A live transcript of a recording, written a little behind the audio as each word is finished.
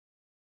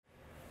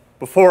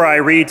Before I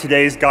read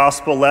today's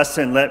gospel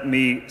lesson, let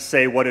me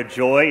say what a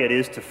joy it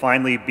is to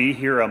finally be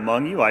here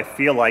among you. I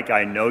feel like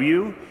I know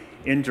you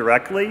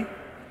indirectly.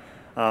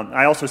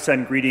 I also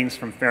send greetings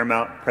from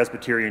Fairmount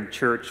Presbyterian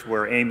Church,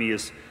 where Amy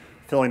is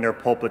filling their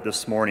pulpit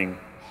this morning.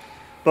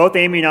 Both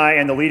Amy and I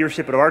and the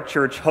leadership of our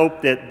church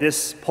hope that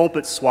this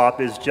pulpit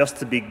swap is just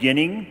the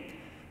beginning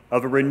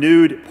of a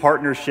renewed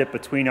partnership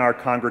between our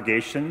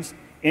congregations.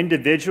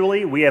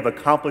 Individually, we have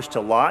accomplished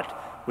a lot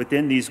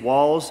within these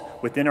walls,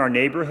 within our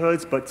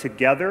neighborhoods, but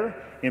together,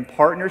 in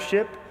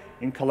partnership,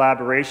 in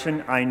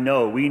collaboration,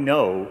 we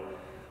know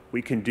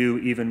we can do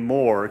even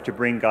more to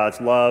bring God's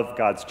love,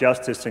 God's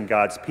justice, and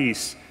God's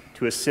peace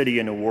to a city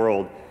and a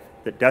world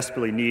that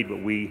desperately need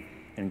what we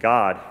and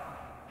God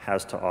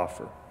has to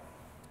offer.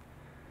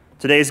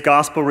 Today's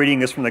gospel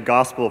reading is from the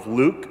Gospel of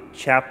Luke,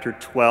 chapter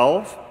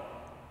 12.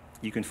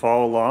 You can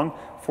follow along,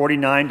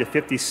 49 to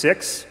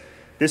 56.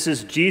 This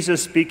is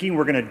Jesus speaking.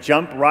 We're going to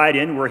jump right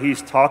in where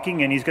he's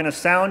talking, and he's going to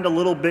sound a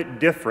little bit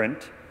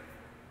different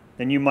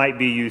than you might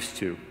be used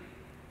to.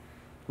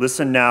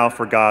 Listen now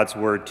for God's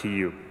word to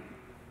you.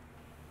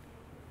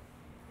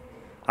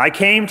 I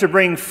came to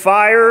bring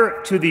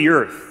fire to the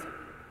earth,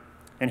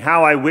 and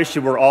how I wish it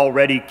were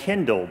already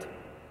kindled.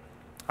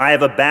 I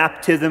have a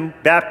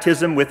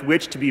baptism with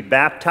which to be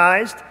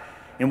baptized,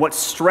 and what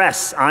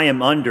stress I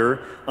am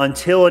under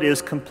until it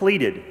is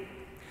completed.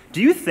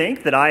 Do you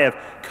think that I have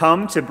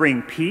come to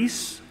bring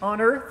peace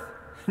on earth?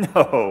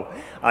 No,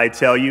 I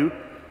tell you,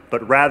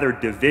 but rather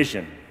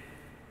division.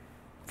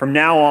 From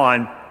now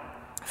on,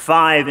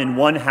 5 in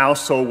one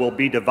household will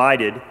be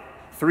divided,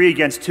 3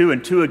 against 2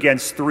 and 2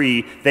 against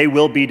 3, they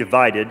will be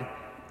divided.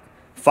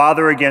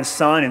 Father against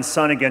son and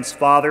son against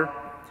father,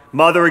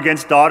 mother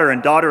against daughter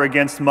and daughter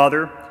against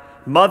mother,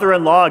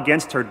 mother-in-law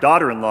against her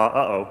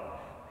daughter-in-law,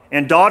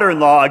 and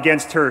daughter-in-law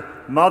against her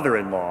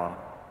mother-in-law.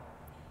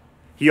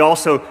 He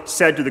also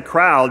said to the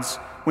crowds,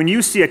 when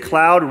you see a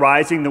cloud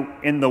rising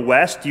in the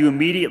west, you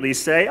immediately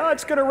say,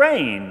 it's going to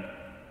rain.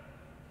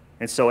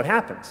 And so it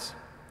happens.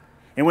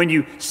 And when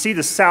you see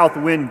the south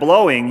wind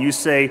blowing, you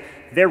say,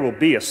 there will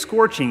be a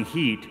scorching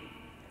heat.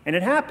 And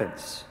it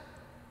happens.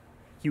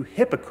 You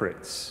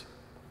hypocrites.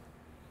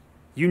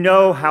 You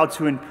know how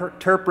to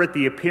interpret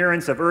the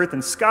appearance of earth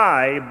and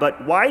sky,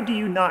 but why do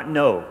you not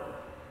know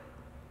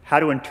how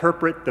to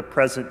interpret the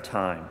present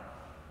time?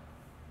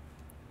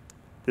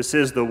 This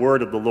is the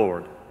word of the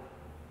Lord.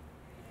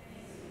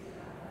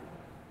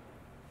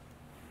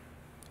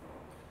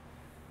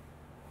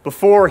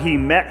 Before he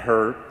met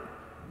her,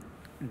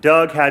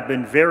 Doug had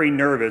been very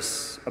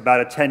nervous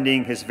about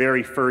attending his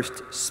very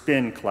first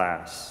spin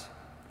class.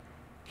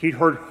 He'd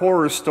heard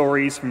horror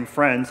stories from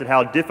friends at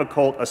how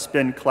difficult a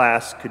spin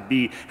class could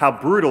be, how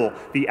brutal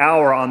the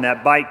hour on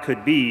that bike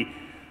could be.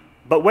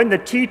 But when the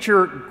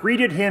teacher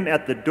greeted him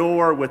at the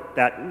door with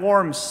that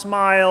warm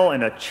smile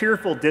and a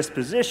cheerful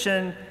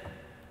disposition,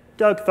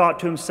 Doug thought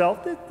to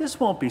himself, this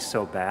won't be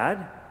so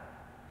bad.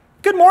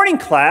 Good morning,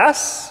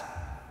 class,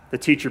 the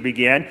teacher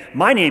began.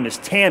 My name is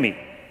Tammy,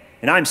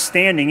 and I'm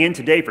standing in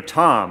today for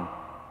Tom,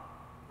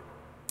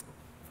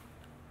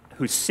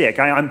 who's sick.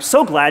 I'm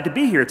so glad to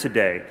be here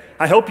today.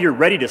 I hope you're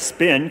ready to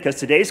spin, because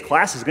today's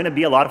class is going to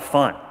be a lot of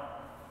fun.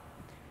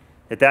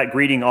 At that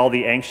greeting, all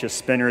the anxious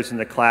spinners in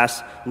the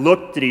class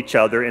looked at each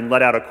other and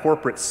let out a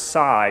corporate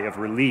sigh of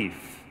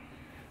relief.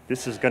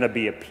 This is going to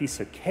be a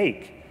piece of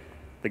cake,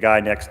 the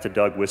guy next to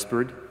Doug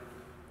whispered.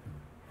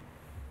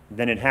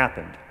 Then it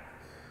happened.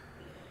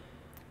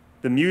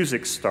 The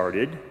music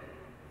started,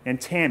 and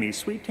Tammy,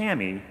 sweet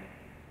Tammy,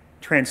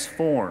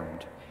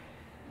 transformed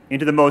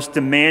into the most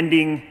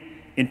demanding,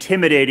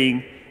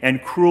 intimidating,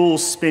 and cruel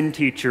spin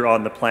teacher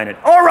on the planet.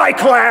 All right,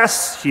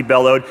 class, she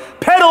bellowed,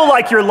 pedal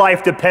like your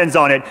life depends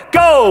on it.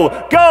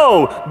 Go,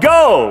 go,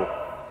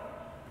 go.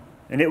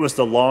 And it was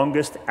the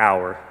longest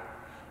hour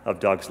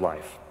of Doug's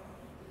life.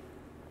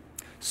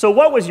 So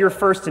what was your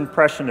first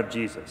impression of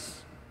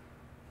Jesus?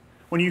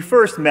 When you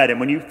first met him,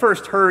 when you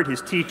first heard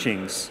his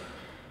teachings,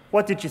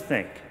 what did you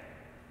think?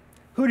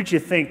 Who did you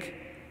think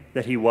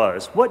that he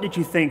was? What did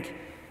you think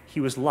he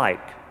was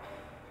like?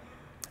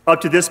 Up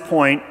to this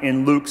point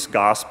in Luke's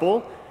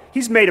gospel,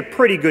 he's made a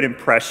pretty good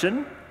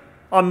impression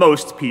on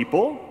most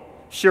people.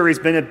 Sure, he's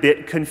been a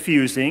bit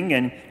confusing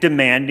and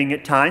demanding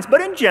at times, but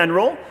in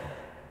general,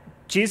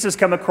 Jesus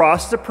come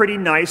across as a pretty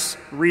nice,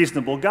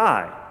 reasonable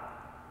guy.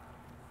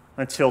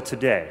 Until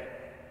today.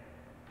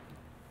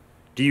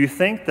 Do you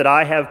think that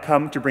I have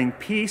come to bring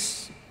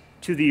peace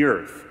to the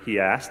earth? He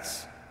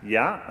asks.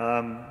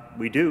 Yeah,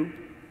 we do.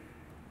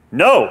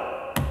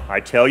 No,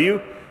 I tell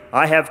you,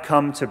 I have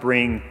come to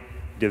bring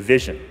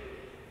division.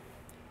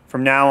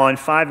 From now on,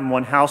 5 in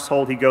one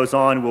household, he goes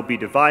on, will be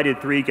divided,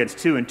 3 against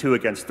 2 and 2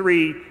 against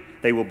 3.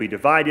 They will be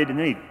divided, and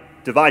then he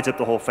divides up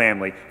the whole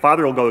family.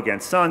 Father will go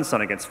against son, son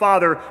against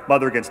father,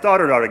 mother against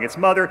daughter, daughter against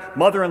mother,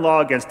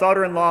 mother-in-law against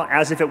daughter-in-law,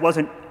 as if it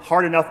wasn't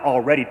hard enough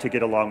already to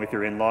get along with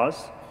your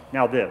in-laws.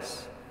 Now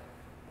this.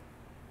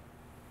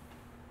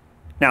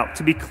 Now,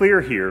 to be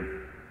clear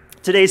here,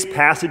 today's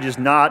passage is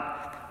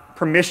not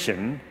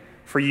permission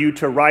for you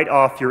to write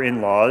off your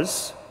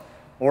in-laws,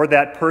 or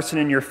that person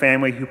in your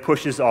family who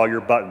pushes all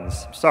your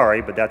buttons.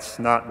 Sorry, but that's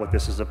not what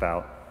this is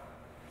about.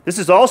 This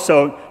is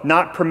also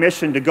not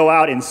permission to go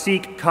out and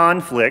seek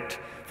conflict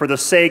for the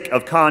sake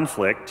of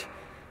conflict.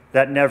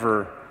 That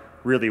never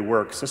really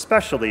works,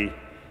 especially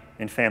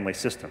in family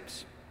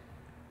systems.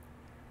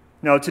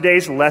 No,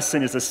 today's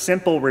lesson is a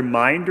simple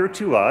reminder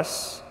to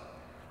us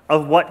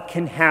of what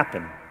can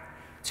happen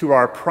to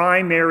our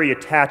primary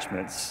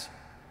attachments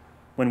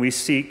when we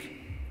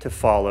seek to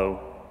follow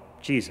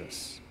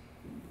Jesus.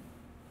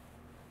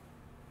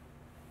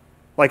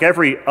 Like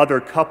every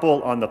other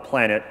couple on the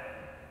planet,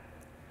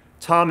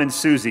 Tom and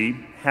Susie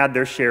had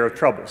their share of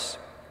troubles.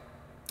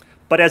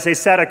 But as they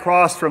sat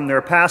across from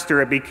their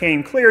pastor, it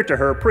became clear to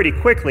her pretty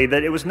quickly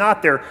that it was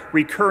not their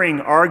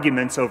recurring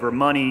arguments over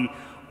money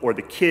or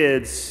the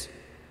kids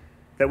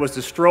that was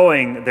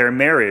destroying their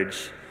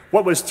marriage.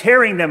 What was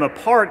tearing them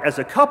apart as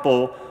a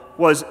couple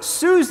was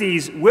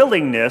Susie's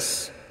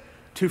willingness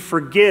to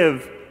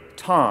forgive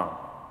Tom,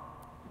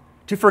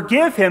 to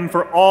forgive him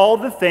for all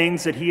the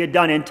things that he had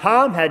done. And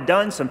Tom had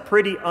done some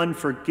pretty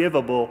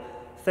unforgivable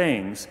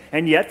things.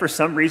 And yet, for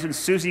some reason,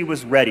 Susie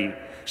was ready.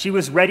 She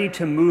was ready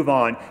to move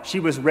on. She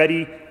was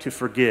ready to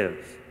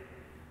forgive.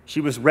 She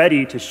was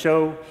ready to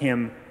show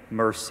him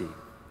mercy.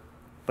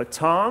 But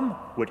Tom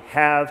would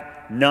have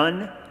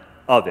none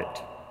of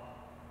it.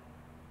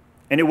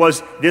 And it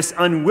was this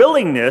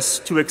unwillingness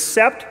to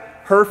accept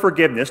her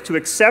forgiveness, to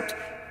accept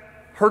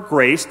her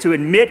grace, to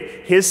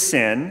admit his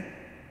sin,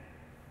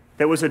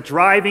 that was a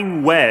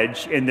driving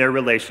wedge in their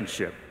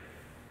relationship.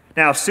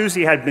 Now,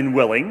 Susie had been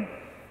willing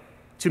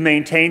to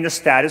maintain the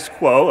status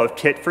quo of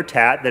tit for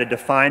tat that had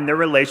defined their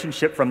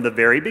relationship from the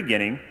very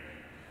beginning.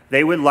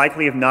 They would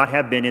likely not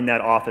have been in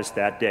that office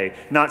that day,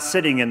 not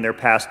sitting in their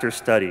pastor's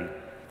study,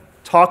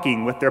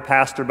 talking with their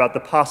pastor about the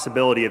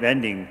possibility of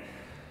ending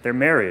their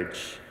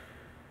marriage.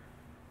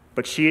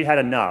 But she had had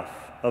enough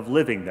of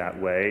living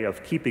that way,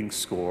 of keeping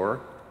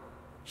score.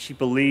 She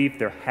believed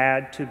there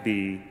had to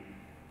be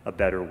a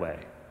better way.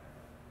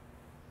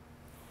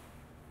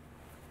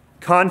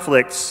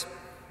 Conflicts,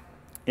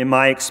 in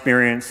my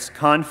experience,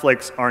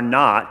 conflicts are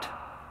not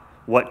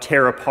what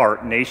tear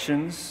apart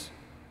nations,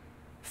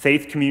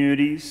 faith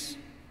communities,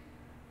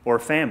 or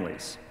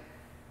families.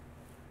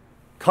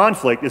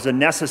 Conflict is a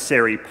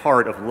necessary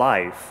part of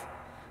life.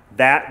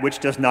 That which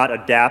does not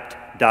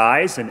adapt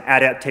dies, and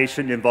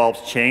adaptation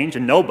involves change,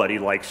 and nobody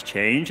likes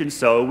change, and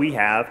so we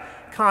have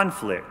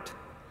conflict.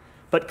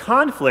 But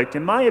conflict,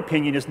 in my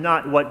opinion, is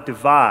not what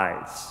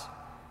divides.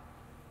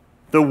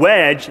 The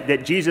wedge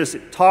that Jesus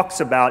talks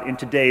about in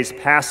today's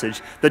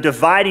passage, the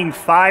dividing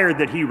fire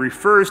that he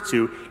refers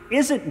to,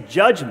 isn't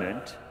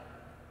judgment,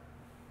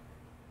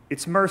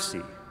 it's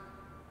mercy.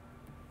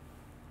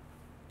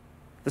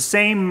 The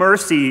same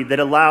mercy that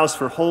allows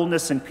for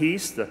wholeness and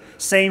peace, the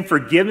same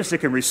forgiveness that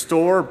can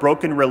restore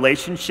broken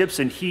relationships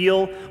and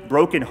heal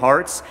broken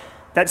hearts,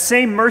 that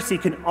same mercy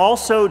can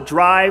also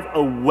drive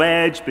a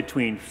wedge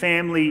between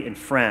family and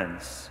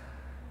friends.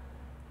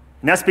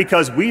 And that's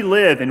because we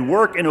live and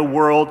work in a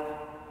world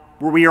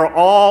where we are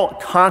all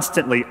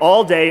constantly,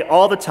 all day,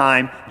 all the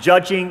time,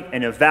 judging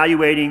and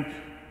evaluating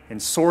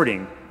and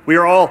sorting. We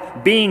are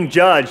all being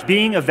judged,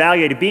 being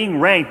evaluated, being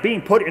ranked,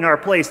 being put in our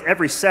place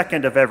every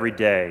second of every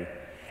day.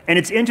 And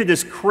it's into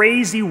this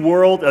crazy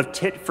world of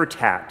tit for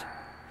tat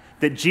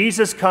that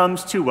Jesus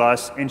comes to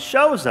us and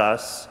shows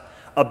us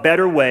a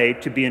better way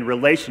to be in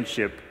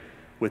relationship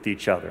with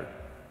each other.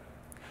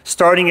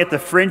 Starting at the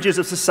fringes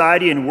of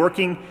society and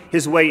working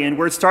his way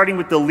inward, starting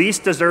with the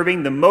least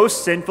deserving, the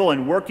most sinful,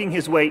 and working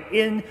his way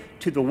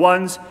into the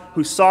ones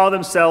who saw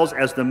themselves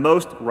as the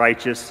most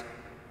righteous.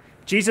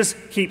 Jesus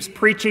keeps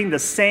preaching the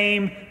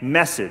same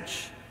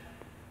message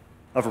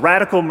of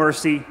radical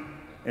mercy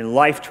and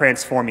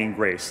life-transforming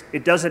grace.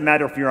 It doesn't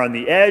matter if you're on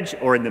the edge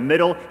or in the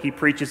middle, he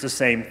preaches the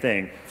same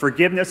thing.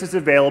 Forgiveness is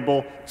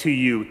available to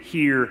you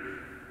here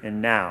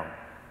and now.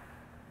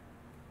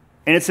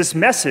 And it's this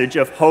message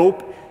of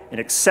hope and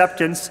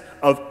acceptance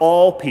of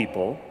all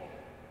people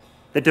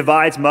that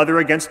divides mother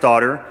against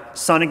daughter,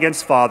 son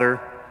against father,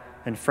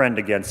 and friend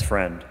against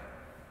friend.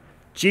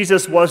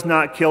 Jesus was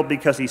not killed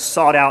because he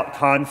sought out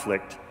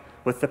conflict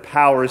with the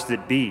powers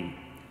that be.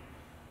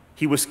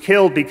 He was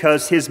killed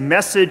because his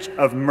message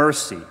of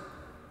mercy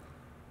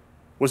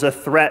was a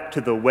threat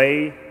to the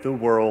way the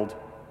world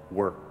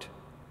worked.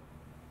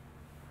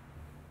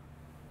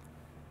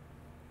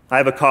 I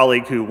have a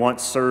colleague who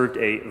once served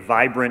a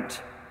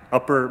vibrant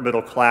upper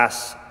middle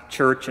class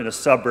church in a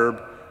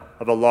suburb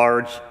of a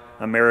large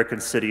American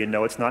city, and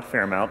no, it's not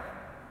Fairmount,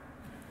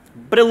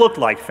 but it looked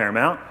like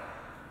Fairmount.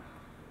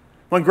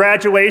 When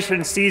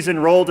graduation season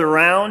rolled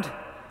around,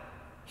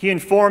 he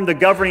informed the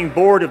governing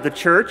board of the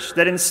church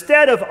that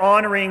instead of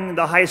honoring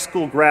the high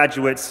school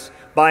graduates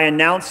by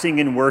announcing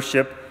in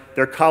worship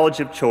their college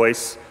of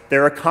choice,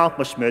 their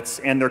accomplishments,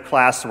 and their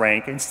class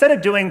rank, instead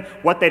of doing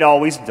what they'd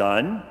always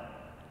done,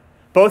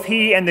 both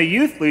he and the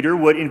youth leader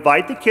would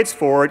invite the kids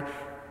forward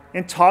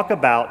and talk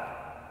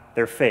about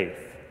their faith.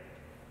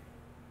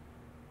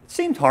 It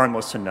seemed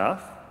harmless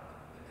enough.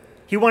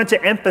 He wanted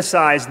to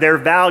emphasize their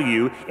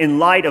value in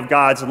light of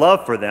God's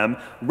love for them,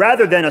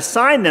 rather than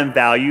assign them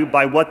value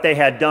by what they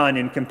had done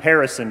in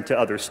comparison to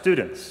other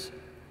students.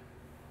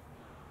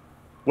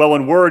 Well,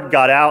 when word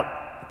got out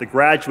that the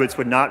graduates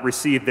would not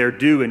receive their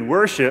due in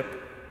worship,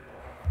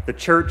 the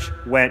church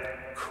went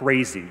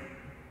crazy.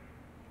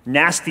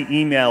 Nasty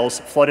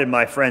emails flooded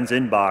my friend's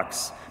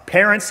inbox.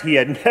 Parents he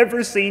had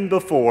never seen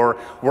before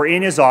were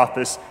in his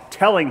office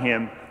telling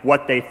him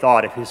what they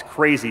thought of his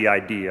crazy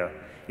idea.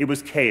 It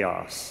was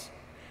chaos.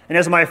 And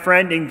as my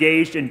friend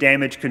engaged in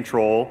damage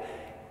control,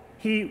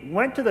 he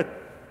went to the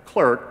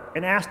clerk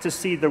and asked to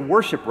see the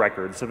worship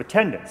records of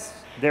attendance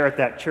there at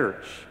that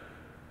church.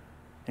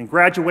 And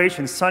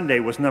graduation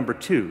Sunday was number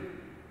 2,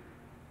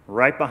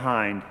 right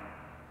behind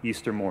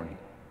Easter morning.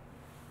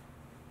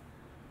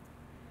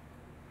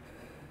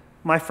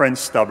 My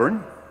friend's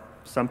stubborn.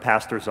 Some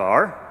pastors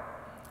are.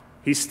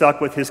 He stuck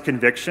with his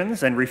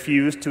convictions and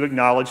refused to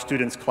acknowledge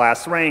students'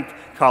 class rank,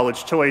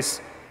 college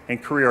choice,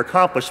 and career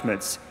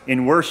accomplishments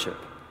in worship.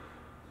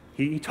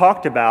 He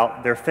talked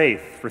about their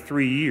faith for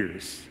 3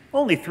 years.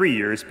 Only 3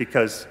 years,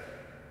 because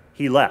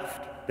he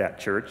left that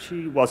church.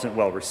 He wasn't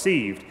well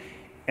received.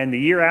 And the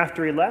year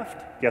after he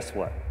left, guess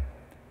what?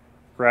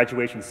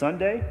 Graduation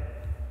Sunday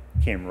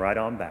came right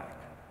on back.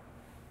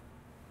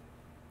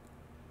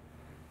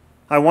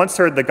 I once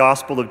heard the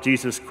gospel of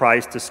Jesus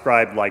Christ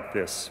described like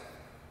this: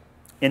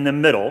 in the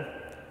middle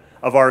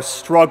of our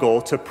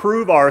struggle to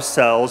prove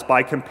ourselves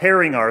by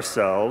comparing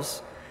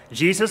ourselves,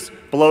 Jesus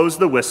blows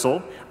the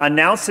whistle,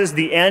 announces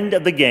the end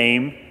of the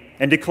game,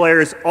 and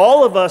declares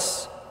all of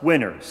us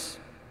winners.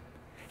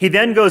 He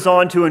then goes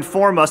on to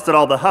inform us that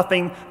all the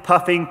huffing,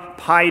 puffing,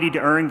 piety to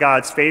earn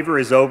God's favor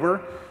is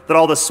over, that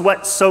all the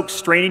sweat-soaked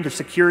straining to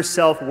secure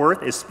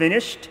self-worth is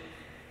finished,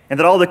 and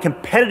that all the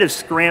competitive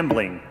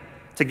scrambling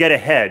to get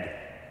ahead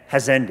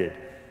has ended.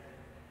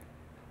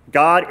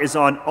 God is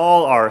on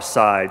all our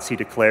sides, he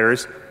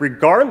declares,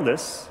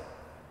 regardless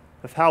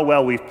of how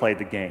well we've played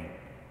the game.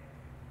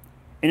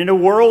 And in a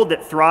world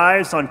that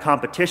thrives on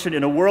competition,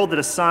 in a world that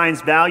assigns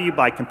value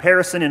by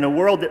comparison, in a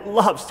world that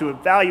loves to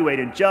evaluate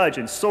and judge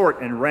and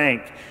sort and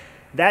rank,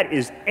 that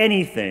is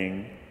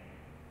anything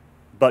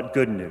but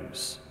good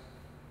news.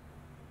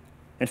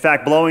 In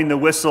fact, blowing the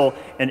whistle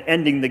and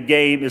ending the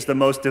game is the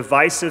most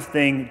divisive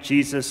thing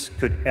Jesus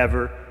could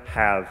ever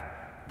have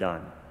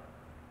done.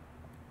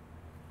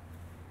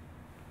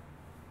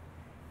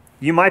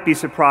 You might be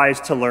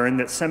surprised to learn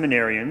that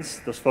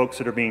seminarians, those folks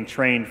that are being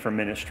trained for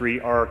ministry,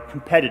 are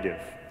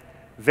competitive,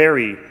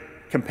 very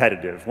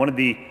competitive. One of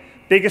the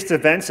biggest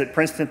events at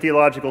Princeton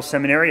Theological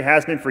Seminary,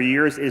 has been for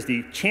years, is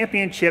the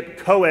championship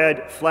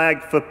co-ed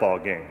flag football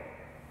game.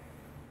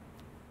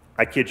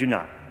 I kid you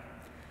not.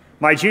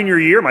 My junior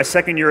year, my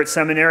second year at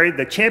seminary,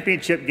 the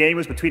championship game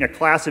was between a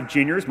class of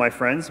juniors, my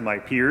friends, my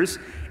peers,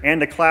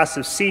 and a class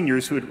of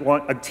seniors who had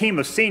won, a team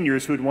of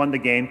seniors who had won the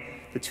game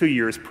the 2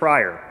 years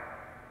prior.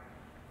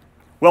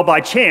 Well,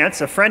 by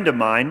chance, a friend of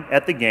mine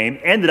at the game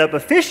ended up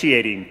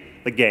officiating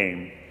the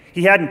game.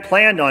 He hadn't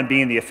planned on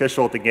being the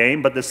official at the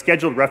game, but the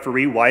scheduled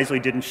referee wisely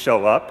didn't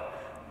show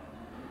up.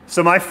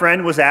 So my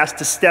friend was asked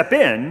to step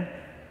in.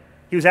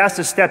 He was asked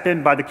to step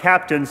in by the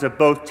captains of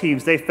both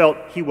teams. They felt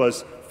he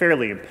was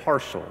fairly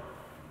impartial.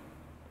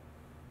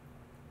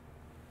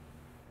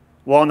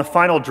 Well, on the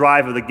final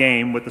drive of the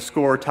game, with the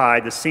score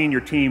tied, the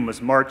senior team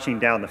was marching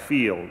down the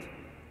field.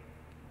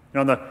 And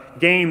on the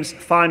game's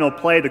final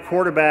play, the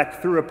quarterback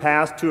threw a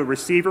pass to a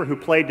receiver who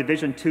played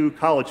Division II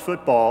college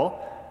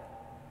football.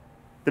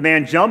 The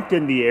man jumped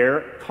in the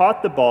air,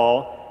 caught the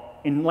ball,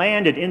 and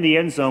landed in the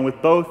end zone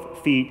with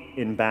both feet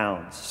in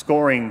bounds,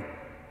 scoring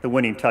the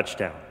winning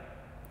touchdown.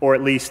 Or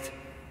at least,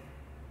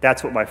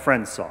 that's what my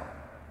friend saw.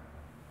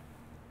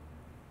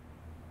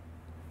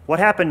 What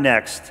happened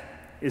next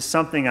is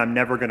something I'm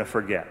never going to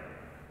forget.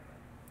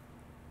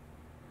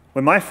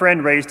 When my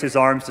friend raised his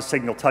arms to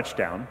signal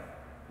touchdown,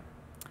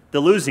 the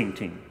losing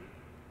team,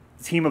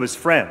 the team of his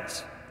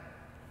friends,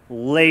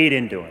 laid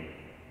into him.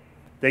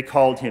 They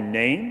called him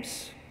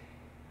names.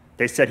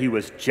 They said he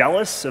was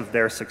jealous of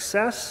their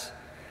success.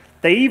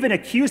 They even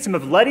accused him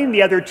of letting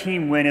the other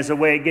team win as a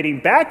way of getting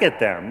back at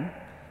them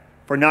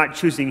for not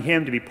choosing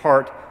him to be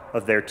part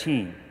of their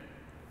team.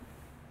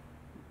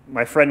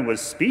 My friend was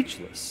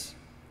speechless.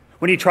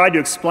 When he tried to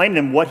explain to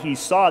them what he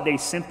saw, they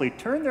simply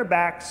turned their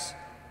backs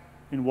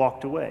and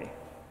walked away.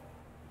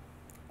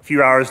 A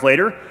few hours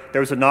later,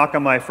 there was a knock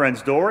on my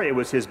friend's door. It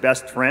was his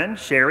best friend,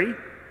 Sherry,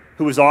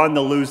 who was on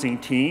the losing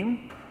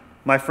team.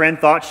 My friend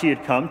thought she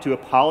had come to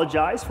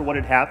apologize for what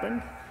had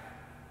happened,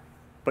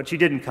 but she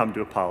didn't come to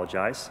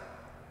apologize.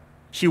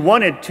 She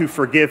wanted to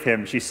forgive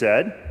him, she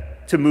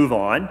said, to move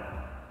on,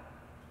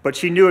 but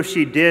she knew if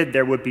she did,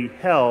 there would be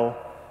hell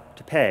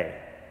to pay.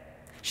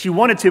 She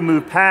wanted to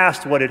move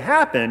past what had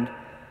happened,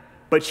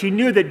 but she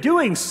knew that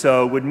doing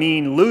so would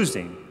mean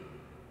losing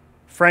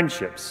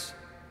friendships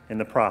in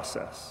the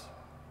process.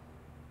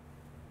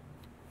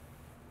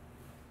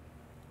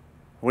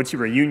 I went to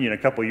a reunion a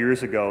couple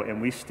years ago, and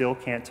we still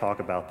can't talk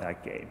about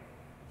that game.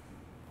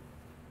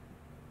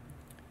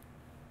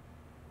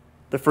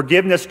 The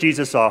forgiveness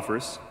Jesus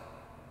offers,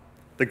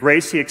 the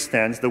grace he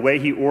extends, the way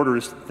he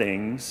orders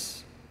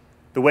things,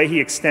 the way he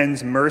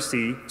extends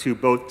mercy to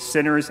both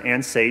sinners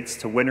and saints,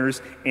 to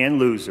winners and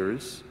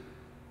losers,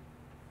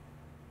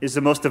 is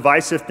the most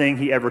divisive thing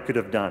he ever could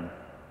have done.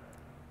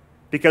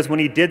 Because when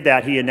he did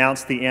that, he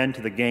announced the end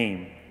to the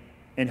game.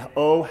 And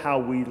oh, how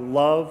we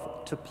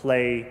love to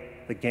play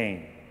the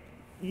game.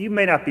 You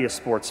may not be a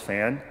sports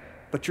fan,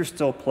 but you're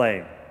still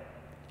playing.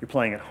 You're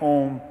playing at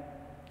home,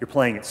 you're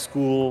playing at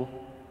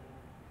school,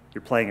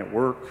 you're playing at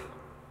work.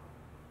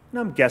 And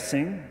I'm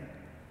guessing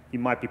you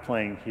might be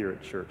playing here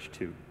at church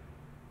too.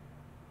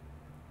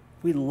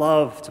 We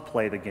love to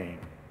play the game,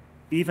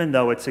 even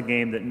though it's a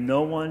game that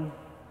no one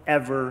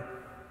ever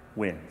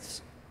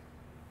wins.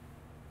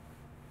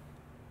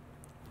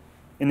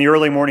 In the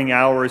early morning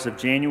hours of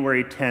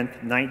January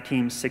 10th,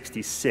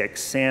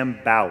 1966, Sam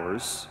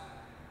Bowers,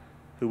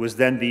 who was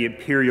then the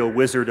imperial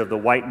wizard of the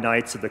White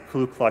Knights of the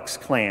Ku Klux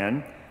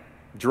Klan,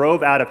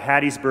 drove out of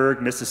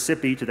Hattiesburg,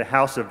 Mississippi, to the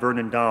house of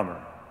Vernon Dahmer.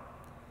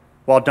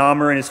 While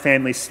Dahmer and his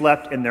family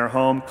slept in their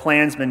home,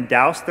 Klansmen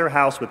doused their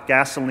house with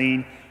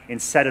gasoline and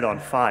set it on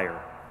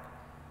fire.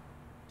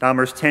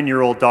 Dahmer's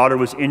 10-year-old daughter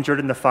was injured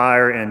in the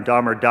fire, and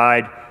Dahmer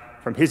died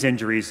from his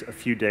injuries a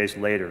few days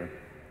later.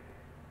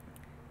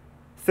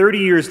 30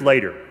 years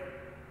later,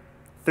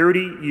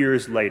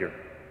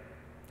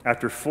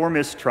 after 4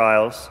 missed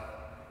trials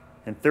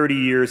and 30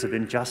 years of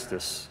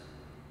injustice,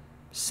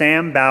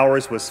 Sam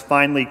Bowers was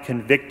finally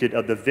convicted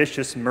of the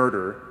vicious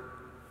murder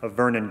of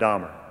Vernon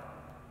Dahmer.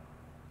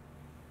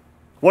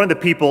 One of the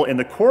people in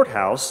the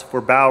courthouse for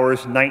Bowers'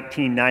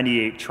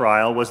 1998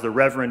 trial was the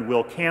Reverend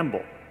Will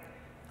Campbell,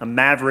 a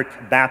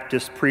maverick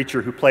Baptist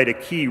preacher who played a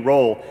key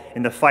role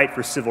in the fight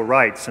for civil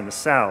rights in the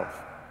South.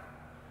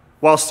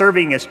 While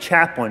serving as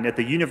chaplain at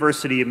the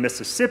University of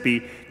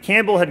Mississippi,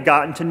 Campbell had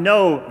gotten to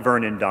know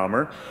Vernon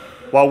Dahmer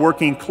while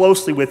working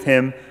closely with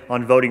him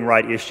on voting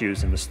rights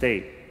issues in the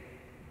state.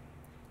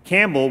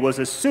 Campbell was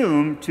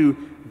assumed to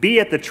be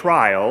at the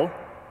trial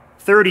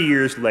 30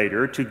 years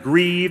later to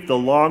grieve the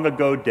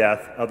long-ago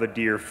death of a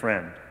dear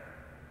friend.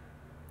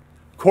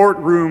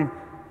 Courtroom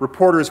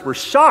reporters were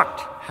shocked,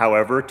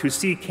 however, to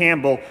see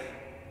Campbell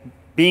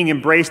being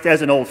embraced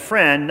as an old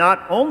friend,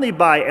 not only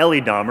by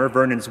Ellie Dahmer,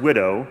 Vernon's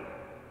widow,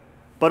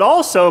 but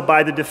also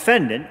by the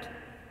defendant,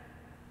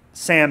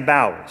 Sam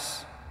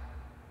Bowers.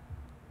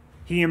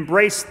 He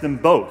embraced them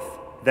both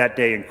that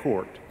day in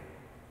court.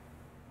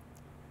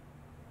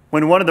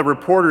 When one of the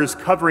reporters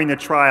covering the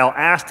trial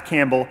asked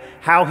Campbell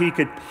how he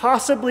could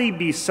possibly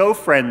be so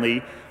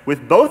friendly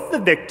with both the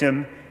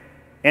victim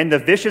and the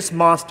vicious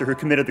monster who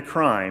committed the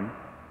crime,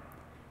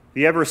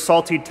 the ever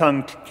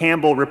salty-tongued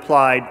Campbell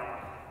replied,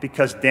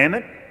 "Because, damn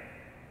it,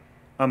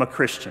 I'm a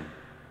Christian."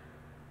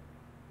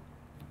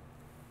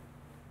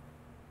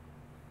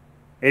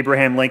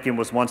 Abraham Lincoln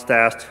was once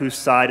asked whose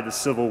side of the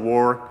Civil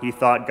War he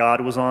thought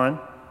God was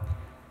on.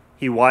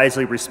 He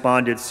wisely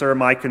responded, "Sir,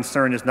 my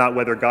concern is not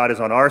whether God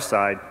is on our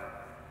side.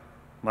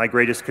 My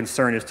greatest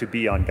concern is to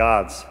be on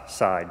God's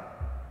side."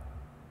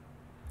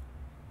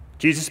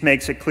 Jesus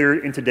makes it clear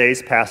in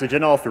today's passage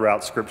and all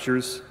throughout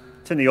Scriptures,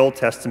 it's in the Old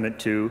Testament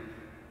too,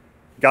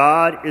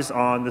 God is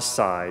on the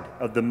side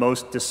of the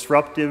most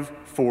disruptive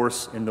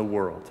force in the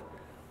world,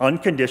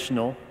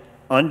 unconditional,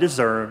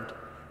 undeserved,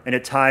 and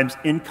at times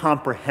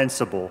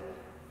incomprehensible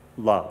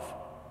love.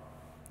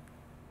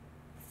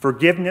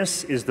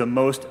 Forgiveness is the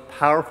most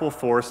powerful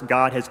force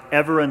God has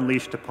ever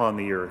unleashed upon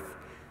the earth,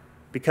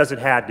 because it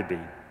had to be.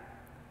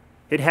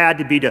 It had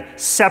to be to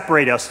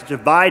separate us, to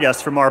divide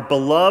us from our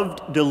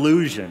beloved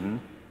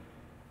delusion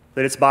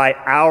that it's by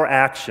our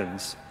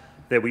actions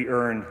that we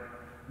earn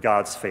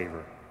God's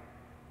favor.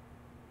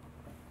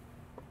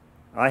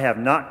 "I have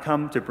not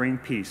come to bring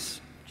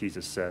peace,"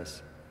 Jesus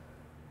says,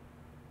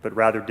 "but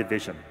rather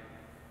division.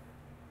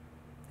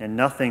 And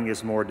nothing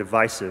is more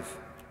divisive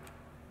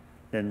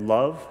than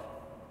love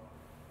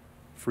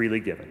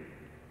freely given."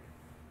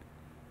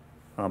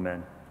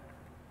 Amen.